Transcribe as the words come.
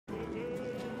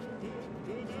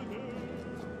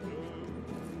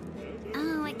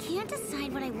can't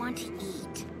decide what I want to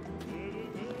eat.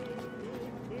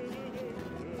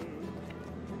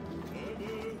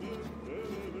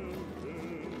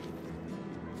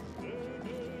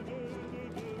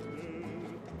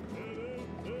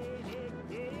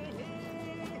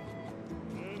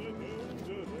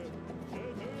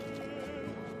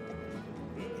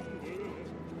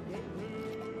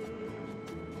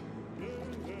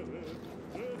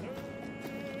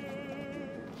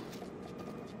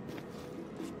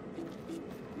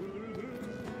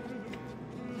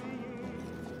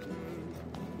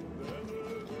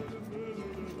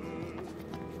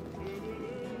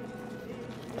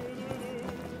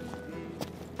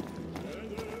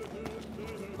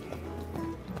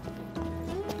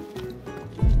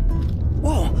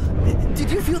 Did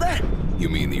you feel that? You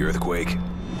mean the earthquake?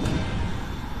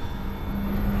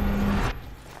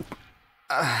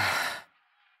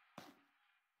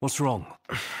 What's wrong?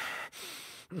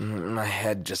 My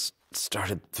head just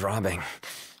started throbbing.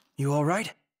 You all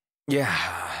right? Yeah,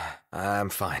 I'm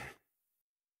fine.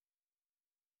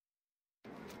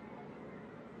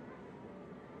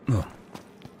 Oh.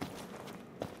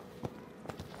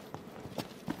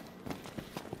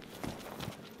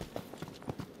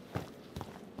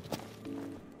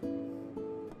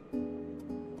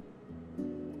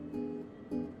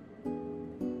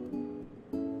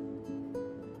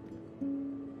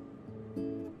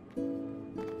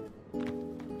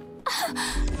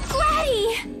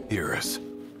 Gladdy! Iris.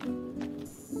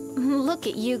 Look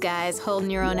at you guys holding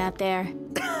your own out there.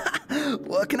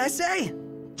 What can I say?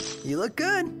 You look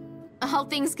good. All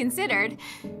things considered.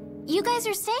 You guys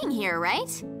are staying here,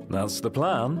 right? That's the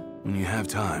plan. When you have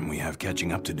time, we have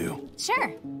catching up to do.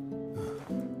 Sure.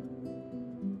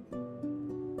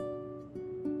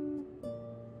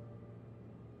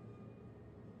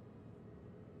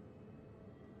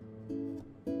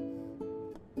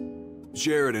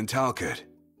 Jared and Talcott,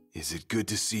 is it good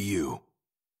to see you?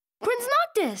 Prince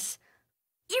Noctis!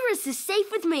 Iris is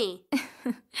safe with me.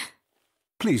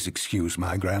 Please excuse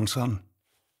my grandson.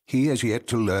 He has yet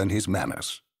to learn his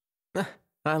manners.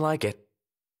 I like it.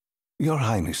 Your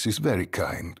Highness is very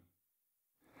kind,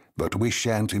 but we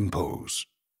shan't impose.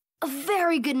 A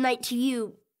very good night to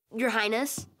you, Your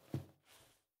Highness.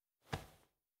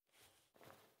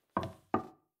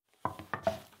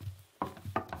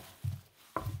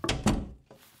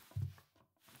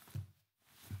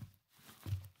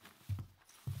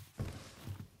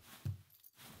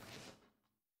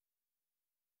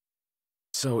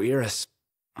 So, Iris,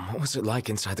 what was it like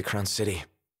inside the Crown City?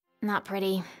 Not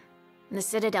pretty. The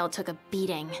Citadel took a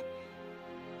beating.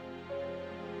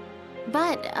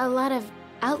 But a lot of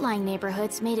outlying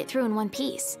neighborhoods made it through in one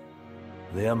piece.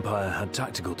 The Empire had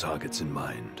tactical targets in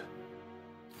mind.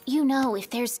 You know, if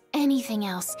there's anything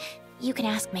else, you can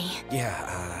ask me.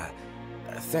 Yeah,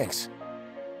 thanks.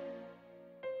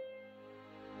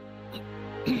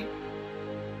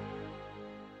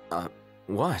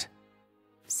 What?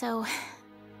 So,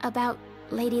 about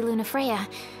Lady Lunafreya,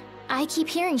 I keep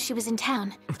hearing she was in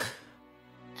town.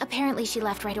 Apparently she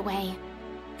left right away,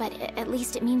 but at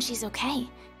least it means she's okay.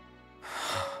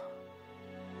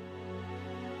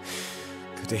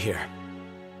 Good to hear.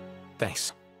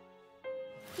 Thanks.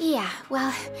 Yeah,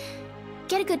 well,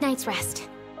 get a good night's rest.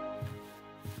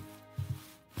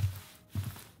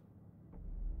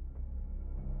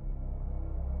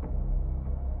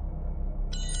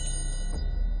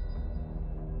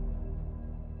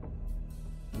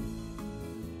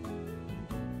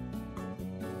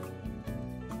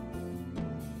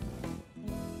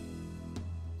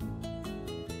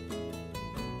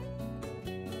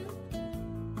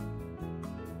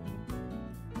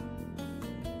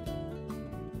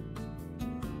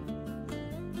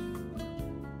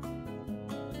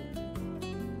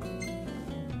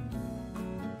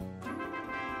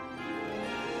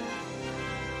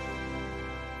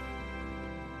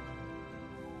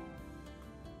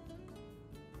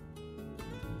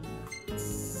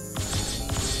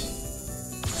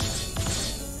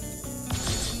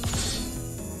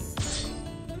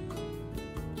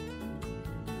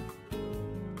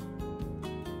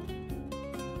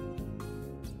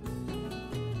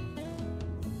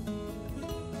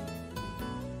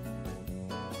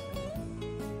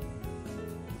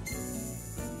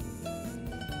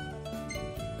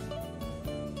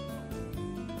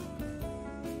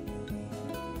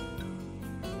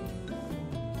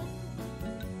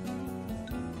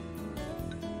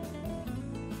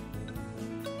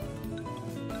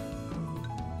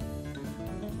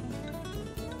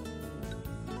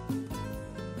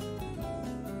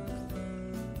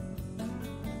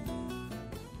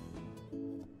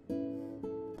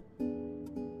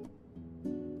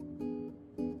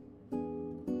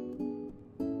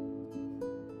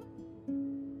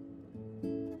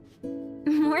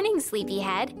 Morning,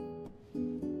 sleepyhead.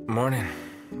 Morning.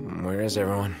 Where is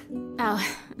everyone? Oh,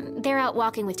 they're out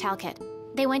walking with Talcott.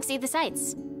 They went to see the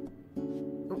sights.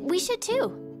 We should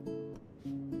too.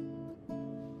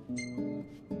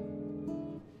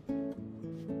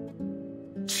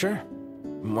 Sure.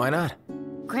 Why not?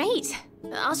 Great.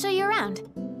 I'll show you around.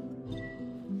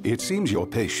 It seems your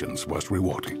patience was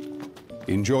rewarded.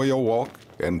 Enjoy your walk,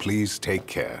 and please take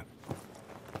care.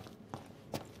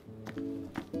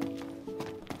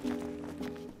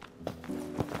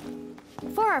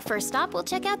 For our first stop, we'll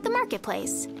check out the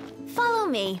marketplace. Follow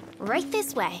me, right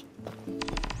this way.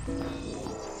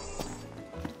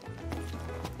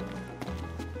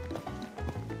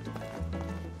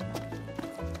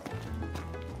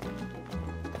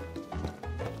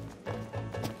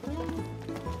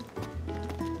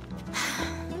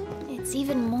 It's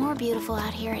even more beautiful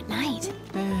out here at night.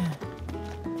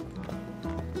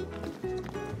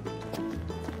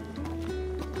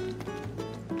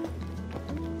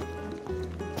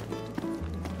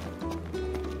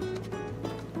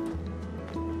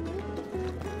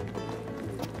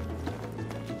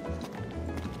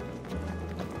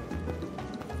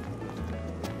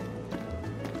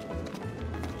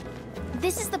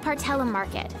 This is the Partellum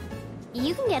Market.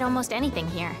 You can get almost anything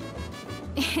here.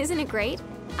 Isn't it great?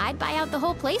 I'd buy out the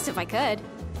whole place if I could.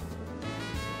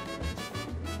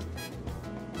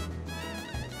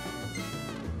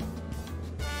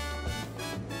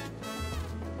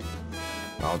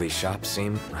 All these shops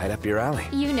seem right up your alley.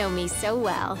 You know me so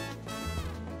well.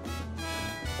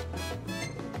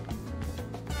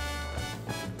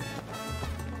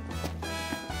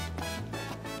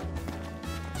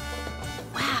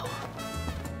 Wow.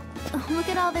 Look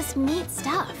at all this neat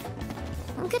stuff.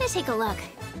 I'm gonna take a look.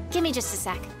 Give me just a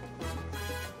sec.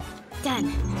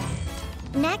 Done.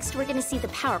 Next, we're gonna see the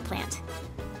power plant.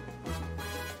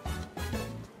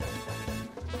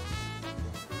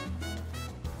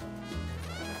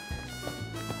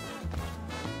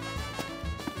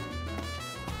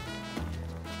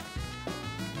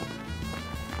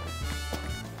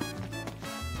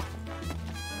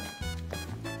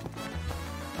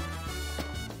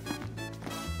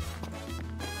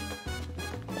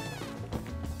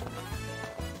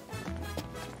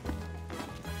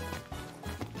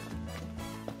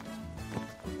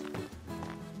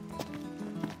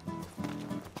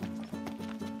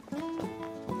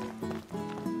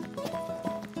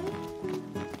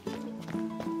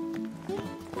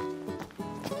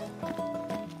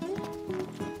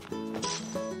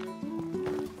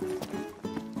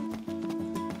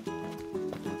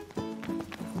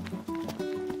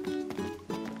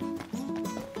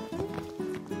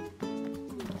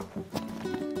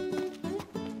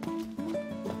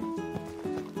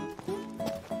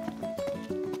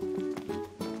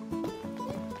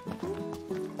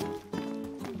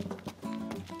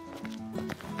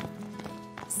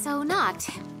 So not.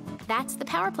 That's the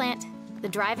power plant, the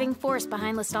driving force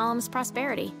behind Lestalem's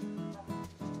prosperity.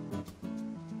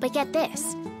 But get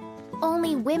this,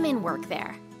 only women work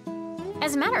there.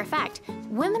 As a matter of fact,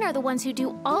 women are the ones who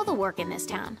do all the work in this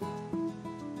town.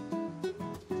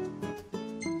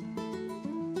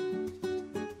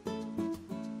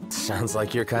 Sounds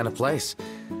like your kind of place.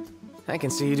 I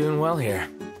can see you doing well here.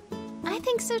 I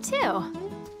think so too.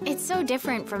 It's so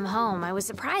different from home. I was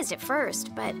surprised at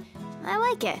first, but I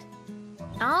like it.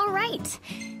 All right,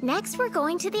 next we're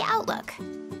going to the Outlook.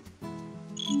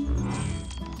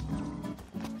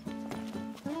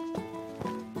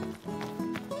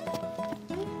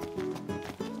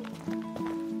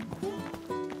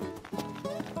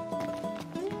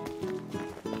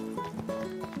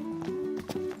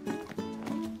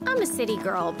 I'm a city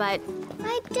girl, but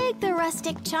I dig the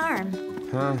rustic charm.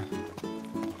 Huh?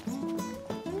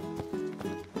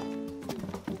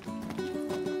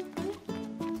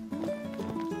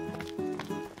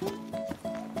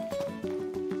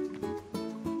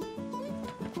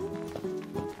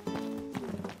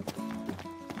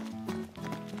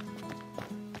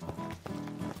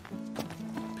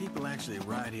 People actually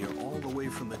ride here all the way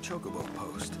from the Chocobo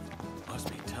post. Must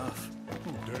be tough.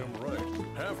 Damn right.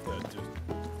 Half that distance.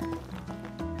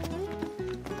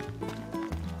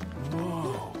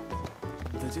 Whoa.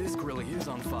 The disc really is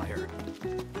on fire.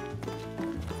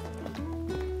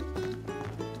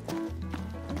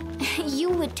 You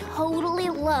would totally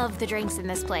love the drinks in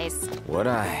this place. Would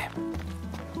I?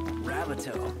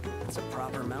 Rabbito. It's a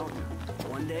proper mountain.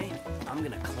 One day, I'm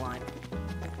gonna climb.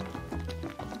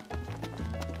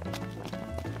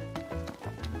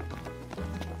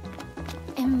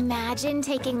 Imagine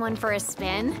taking one for a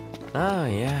spin. Oh,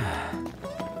 yeah.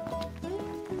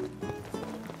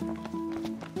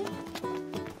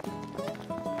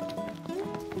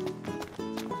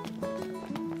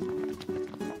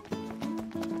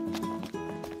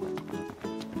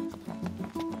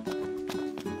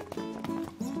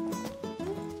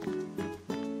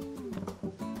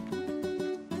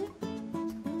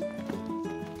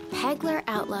 Hegler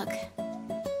Outlook.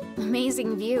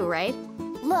 Amazing view, right?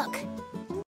 Look!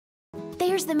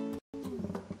 There's the...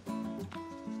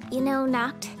 You know,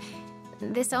 Noct,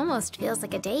 this almost feels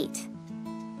like a date.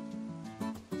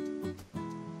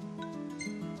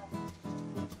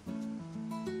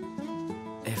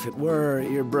 If it were,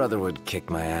 your brother would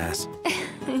kick my ass.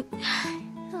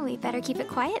 We better keep it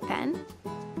quiet then.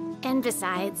 And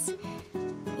besides,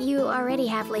 you already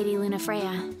have Lady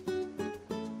Lunafreya.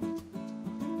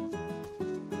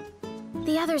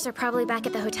 The others are probably back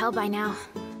at the hotel by now.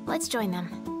 Let's join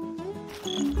them.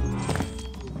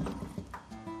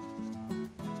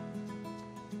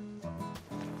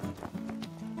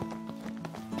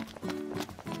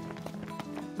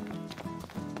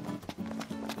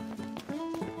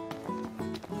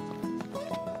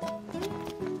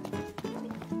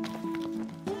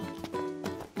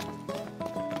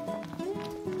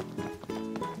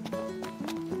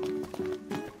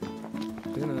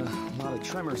 Been a lot of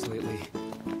tremors lately.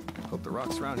 Hope the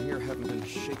rocks around here haven't been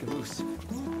shaken loose.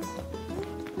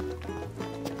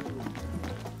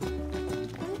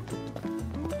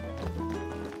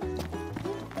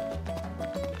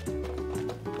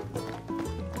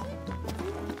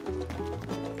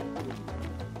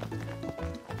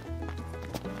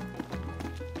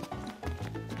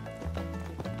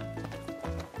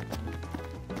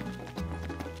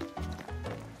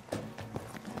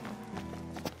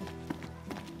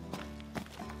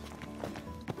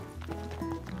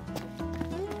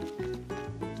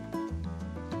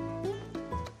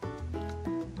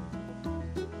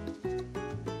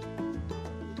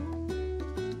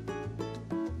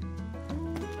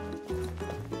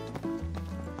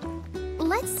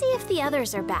 Let's see if the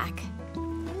others are back.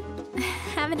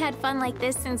 Haven't had fun like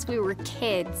this since we were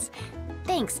kids.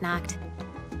 Thanks, Noct.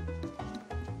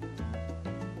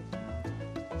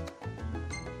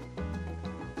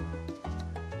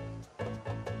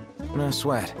 No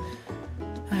sweat.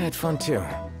 I had fun too.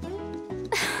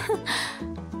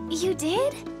 You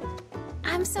did?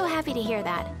 I'm so happy to hear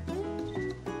that.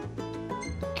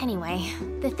 Anyway,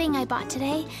 the thing I bought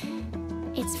today,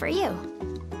 it's for you.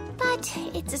 But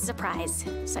it's a surprise,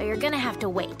 so you're gonna have to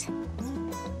wait.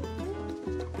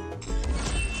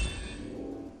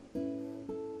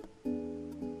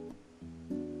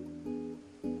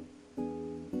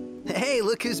 Hey,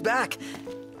 look who's back.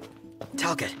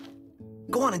 Talcott,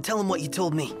 go on and tell him what you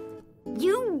told me.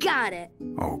 You got it.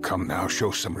 Oh, come now,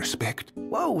 show some respect.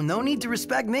 Whoa, no need to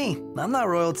respect me. I'm not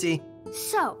royalty.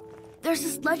 So, there's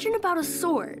this legend about a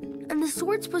sword, and the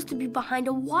sword's supposed to be behind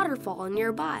a waterfall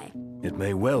nearby. It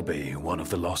may well be one of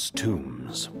the lost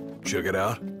tombs. Check it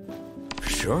out.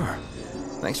 Sure.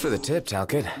 Thanks for the tip,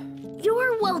 Talcott.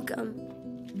 You're welcome.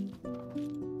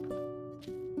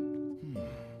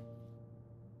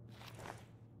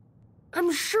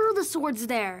 I'm sure the sword's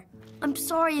there. I'm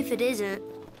sorry if it isn't.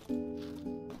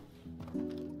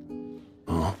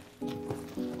 Huh?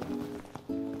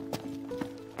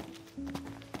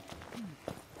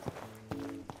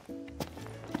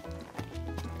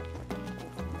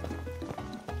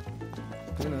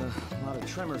 Been a lot of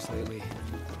tremors lately.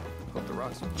 Hope the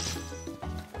rocks...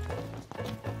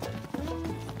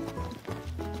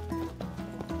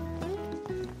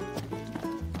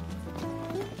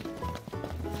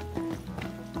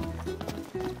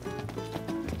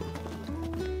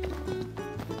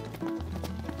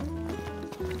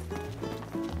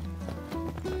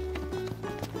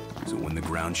 So when the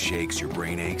ground shakes, your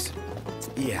brain aches?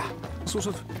 Yeah. Sort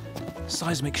of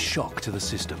seismic shock to the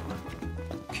system.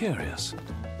 Curious.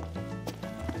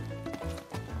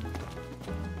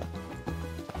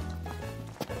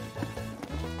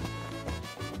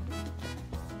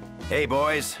 Hey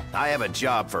boys, I have a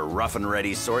job for rough and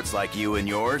ready sorts like you and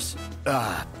yours.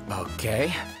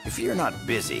 Okay. If you're not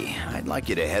busy, I'd like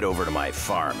you to head over to my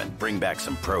farm and bring back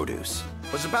some produce.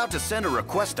 Was about to send a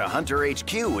request to Hunter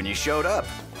HQ when you showed up.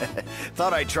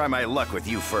 Thought I'd try my luck with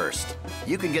you first.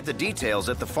 You can get the details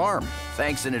at the farm.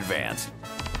 Thanks in advance.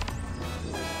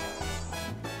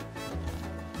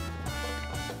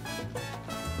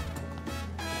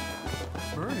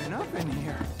 burning up in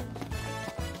here.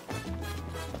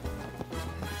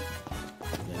 I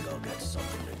think I'll get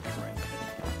something to drink.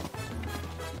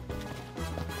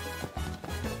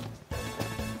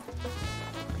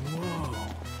 Whoa.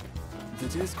 The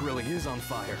disc really is on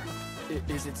fire.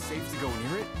 Is it safe to go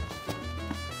near it?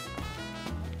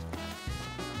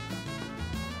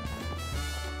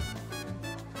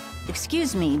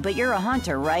 Excuse me, but you're a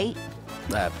hunter, right?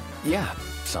 Yeah,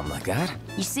 something like that.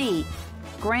 You see,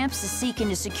 Gramps is seeking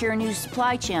to secure new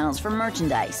supply channels for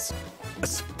merchandise.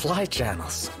 Supply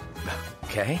channels.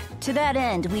 Okay. To that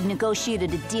end, we'd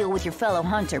negotiated a deal with your fellow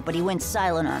hunter, but he went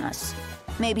silent on us.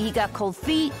 Maybe he got cold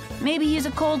feet, maybe he's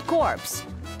a cold corpse.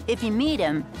 If you meet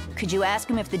him, could you ask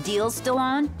him if the deal's still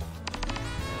on?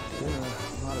 Been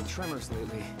a lot of tremors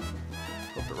lately.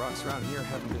 Hope the rocks around here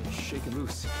haven't been shaken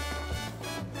loose.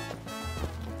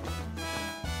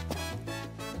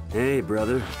 Hey,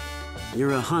 brother.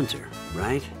 You're a hunter,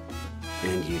 right?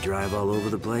 And you drive all over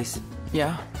the place?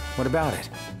 Yeah, what about it?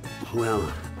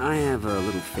 Well, I have a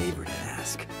little favor to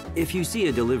ask. If you see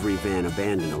a delivery van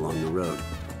abandoned along the road,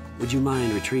 would you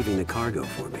mind retrieving the cargo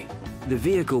for me? The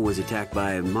vehicle was attacked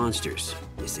by monsters,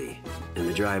 you see, and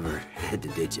the driver had to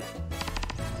ditch it.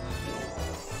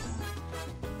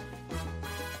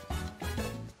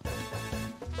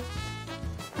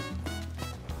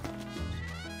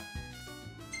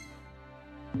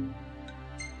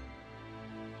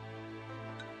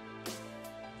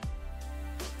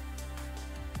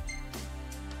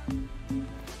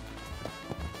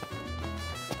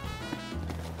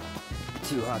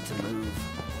 Too hot to move,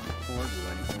 or do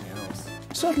anything else.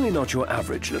 Certainly not your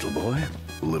average little boy.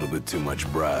 A little bit too much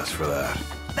brass for that.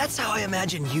 That's how I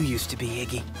imagine you used to be,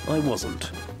 Iggy. I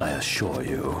wasn't, I assure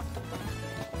you.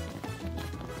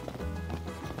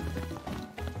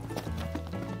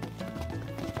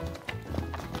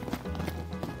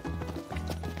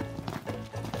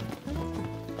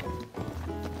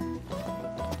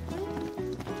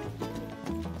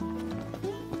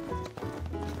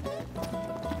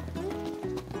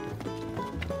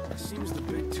 Seems the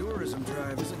big tourism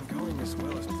drive isn't going as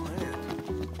well as planned.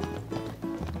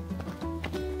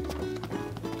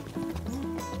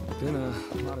 Been a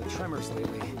lot of tremors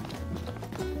lately.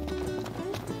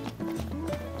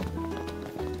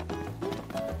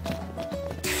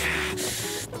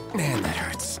 Man, that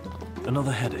hurts.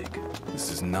 Another headache. This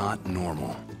is not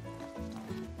normal.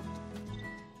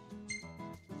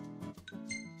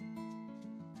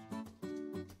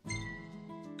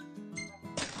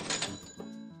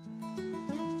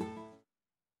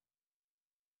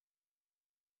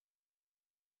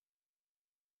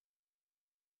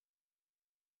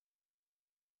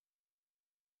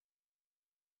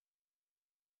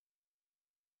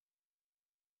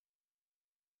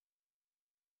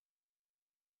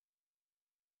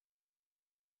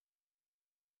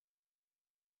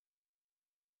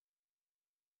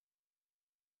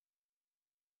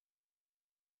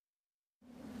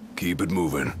 Keep it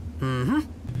moving.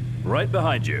 Mm-hmm. Right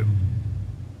behind you.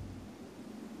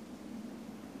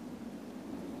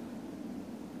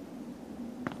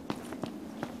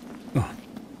 Oh.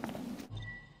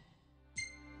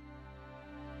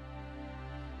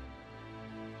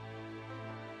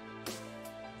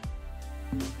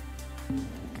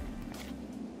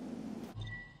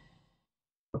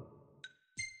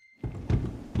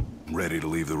 Ready to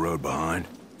leave the road behind?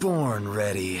 Born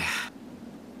ready.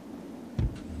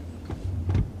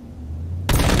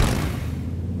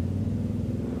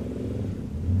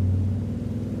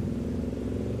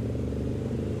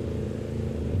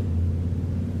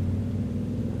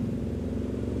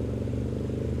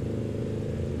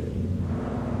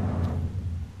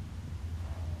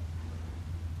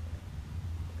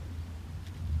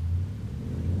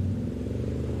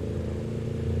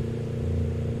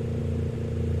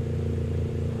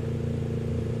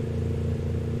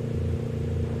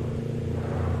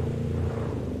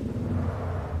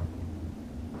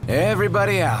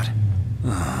 Everybody out.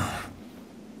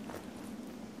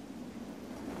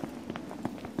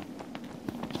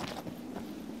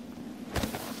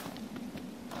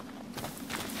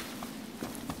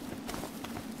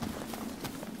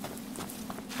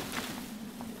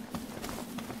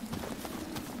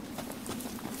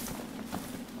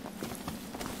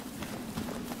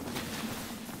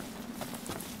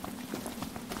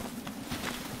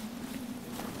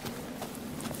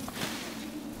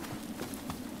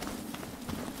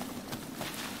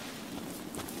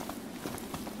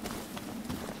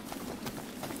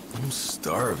 I'm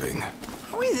starving.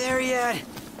 Are we there yet?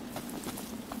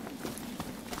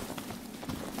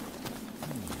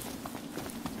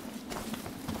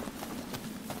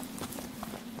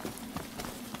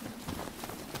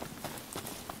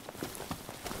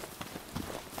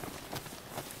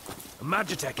 A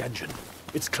Magitech engine.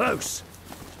 It's close.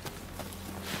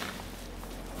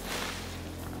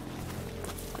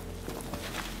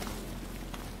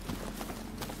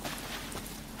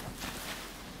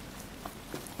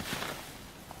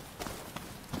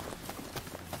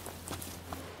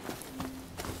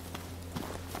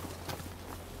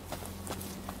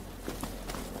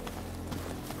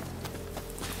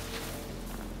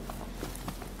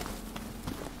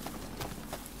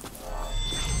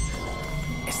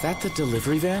 Is that the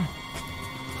delivery van?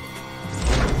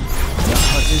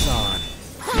 is on.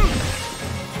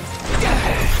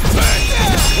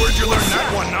 Where'd you learn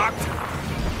that one, Noct?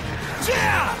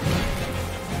 Yeah!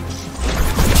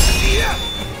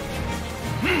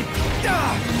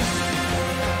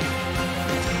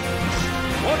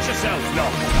 Watch yourself,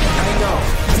 Noct. I know.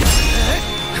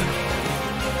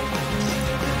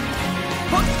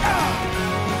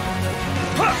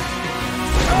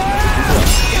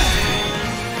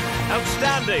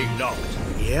 Outstanding, Noct.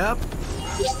 Yep.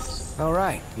 All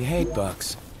right, you hate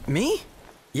bugs. Me?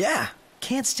 Yeah.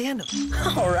 Can't stand them.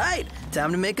 All right.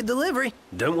 Time to make a delivery.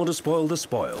 Don't want to spoil the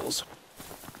spoils.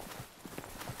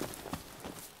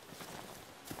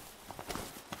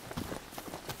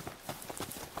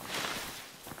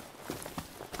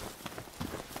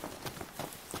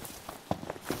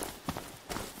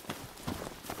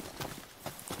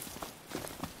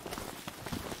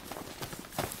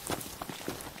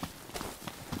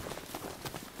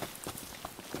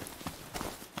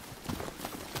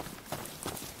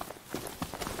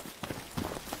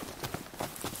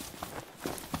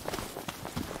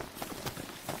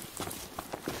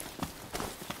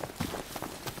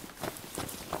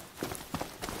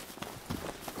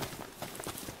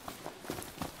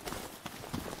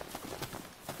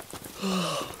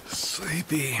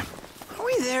 Sleepy. Are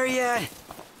we there yet?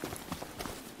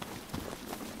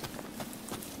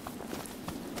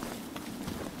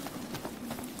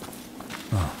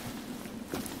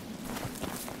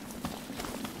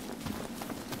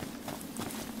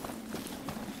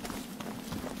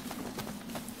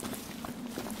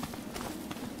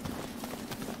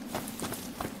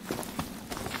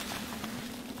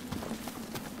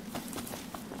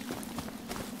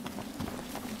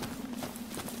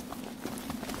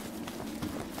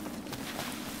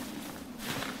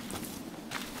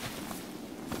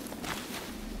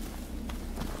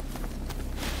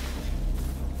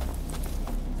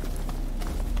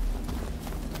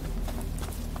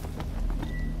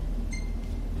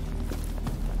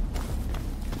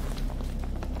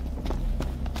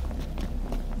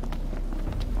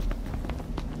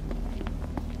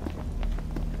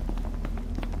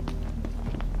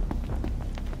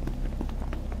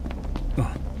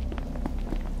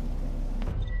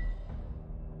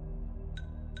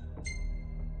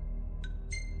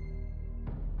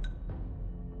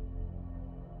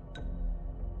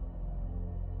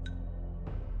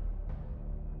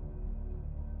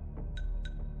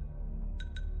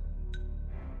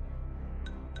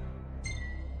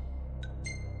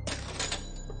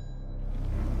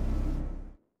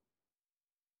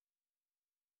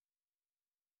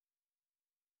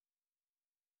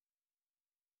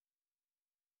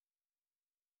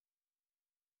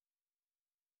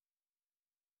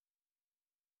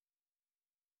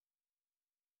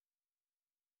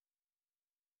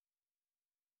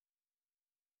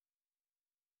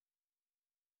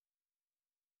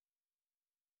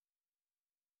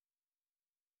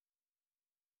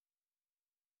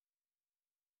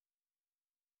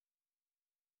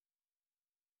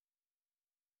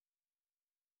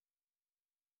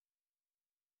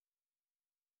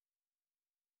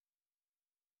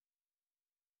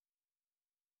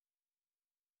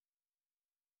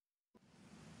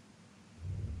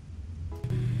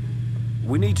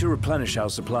 We need to replenish our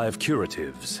supply of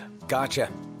curatives. Gotcha.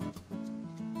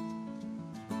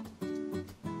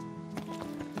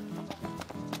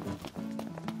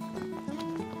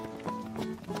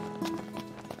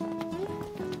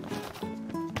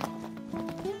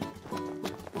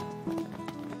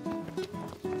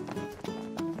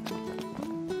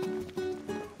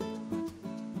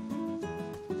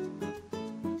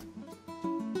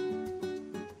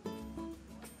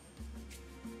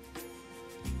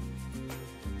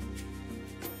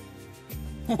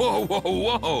 Whoa,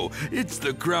 whoa, whoa! It's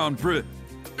the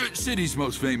city's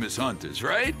most famous hunters,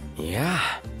 right? Yeah.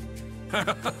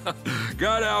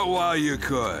 Got out while you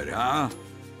could, huh?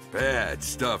 Bad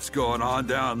stuff's going on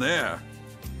down there.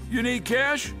 You need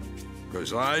cash?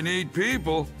 'Cause I need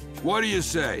people. What do you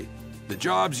say? The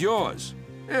job's yours,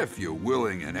 if you're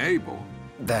willing and able.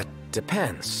 That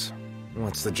depends.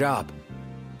 What's the job?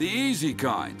 The easy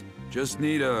kind. Just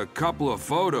need a couple of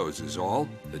photos is all.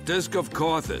 The Disc of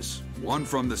Cauthus. One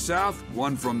from the south,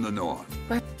 one from the north.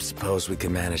 I suppose we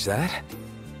can manage that.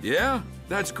 Yeah?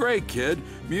 That's great, kid.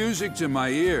 Music to my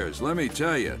ears, let me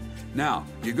tell you. Now,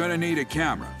 you're gonna need a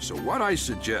camera, so what I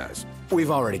suggest...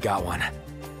 We've already got one.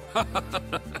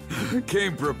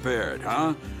 Came prepared,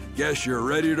 huh? Guess you're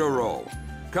ready to roll.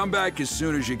 Come back as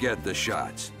soon as you get the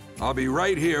shots. I'll be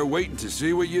right here waiting to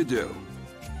see what you do.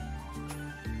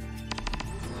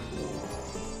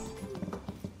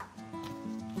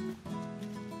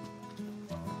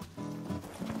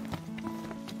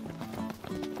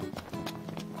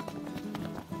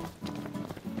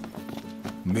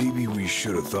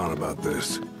 should have thought about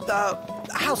this.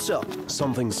 How so?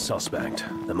 Something's suspect.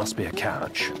 There must be a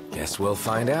catch. Guess we'll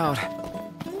find out.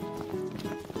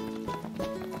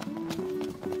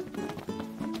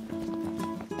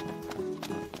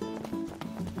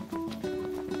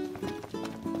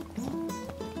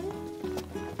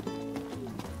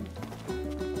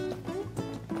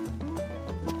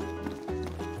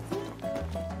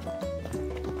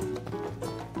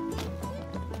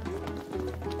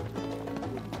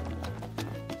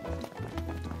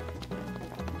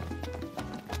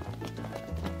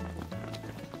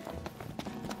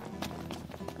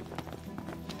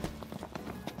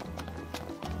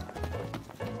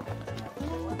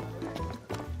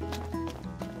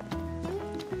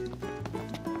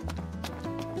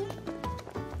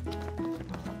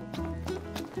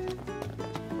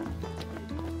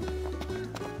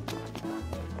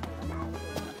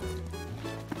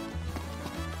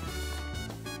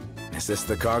 Is this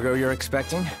the cargo you're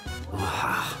expecting?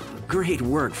 Wow, great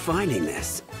work finding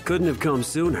this. Couldn't have come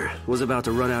sooner. Was about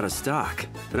to run out of stock.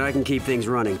 But I can keep things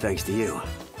running thanks to you.